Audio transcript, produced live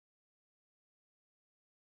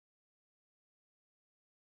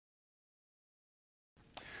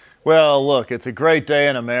Well, look, it's a great day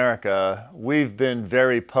in America. We've been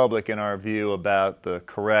very public in our view about the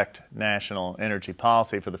correct national energy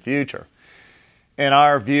policy for the future. And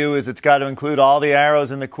our view is it's got to include all the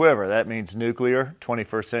arrows in the quiver. That means nuclear,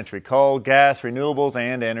 21st century coal, gas, renewables,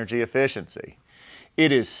 and energy efficiency.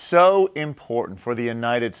 It is so important for the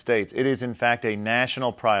United States. It is, in fact, a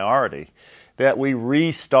national priority that we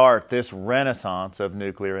restart this renaissance of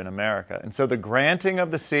nuclear in America. And so the granting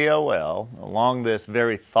of the COL, along this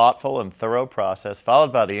very thoughtful and thorough process,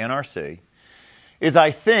 followed by the NRC, is,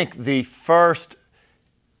 I think, the first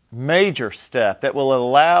major step that will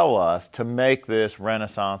allow us to make this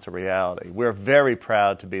renaissance a reality. We're very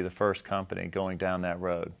proud to be the first company going down that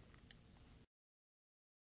road.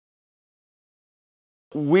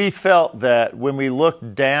 We felt that when we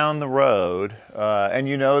looked down the road, and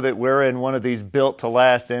you know that we're in one of these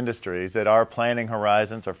built-to-last industries, that our planning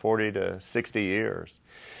horizons are 40 to 60 years.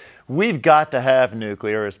 We've got to have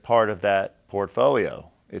nuclear as part of that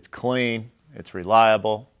portfolio. It's clean, it's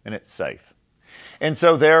reliable, and it's safe. And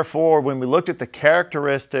so therefore, when we looked at the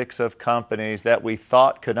characteristics of companies that we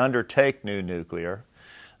thought could undertake new nuclear,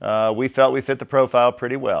 we felt we fit the profile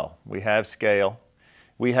pretty well. We have scale.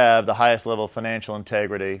 We have the highest level of financial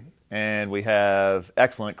integrity, and we have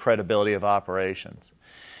excellent credibility of operations.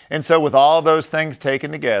 And so with all those things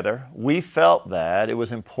taken together, we felt that it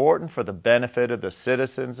was important for the benefit of the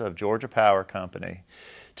citizens of Georgia Power Company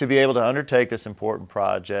to be able to undertake this important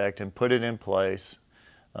project and put it in place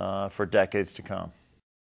for decades to come.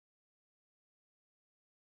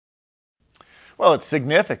 Well, it's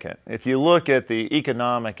significant. If you look at the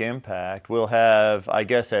economic impact, we'll have, I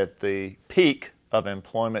guess at the peak of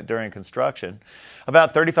employment during construction,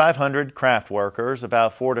 about 3,500 craft workers,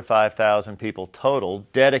 about 4,000 to 5,000 people total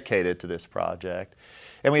dedicated to this project.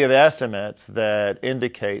 And we have estimates that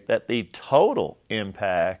indicate that the total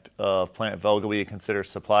impact of Plant Vogtle, when you consider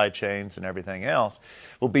supply chains and everything else,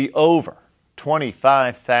 will be over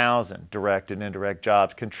 25,000 direct and indirect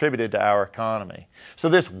jobs contributed to our economy. So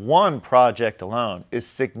this one project alone is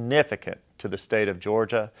significant to the state of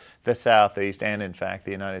Georgia, the Southeast, and in fact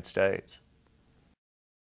the United States.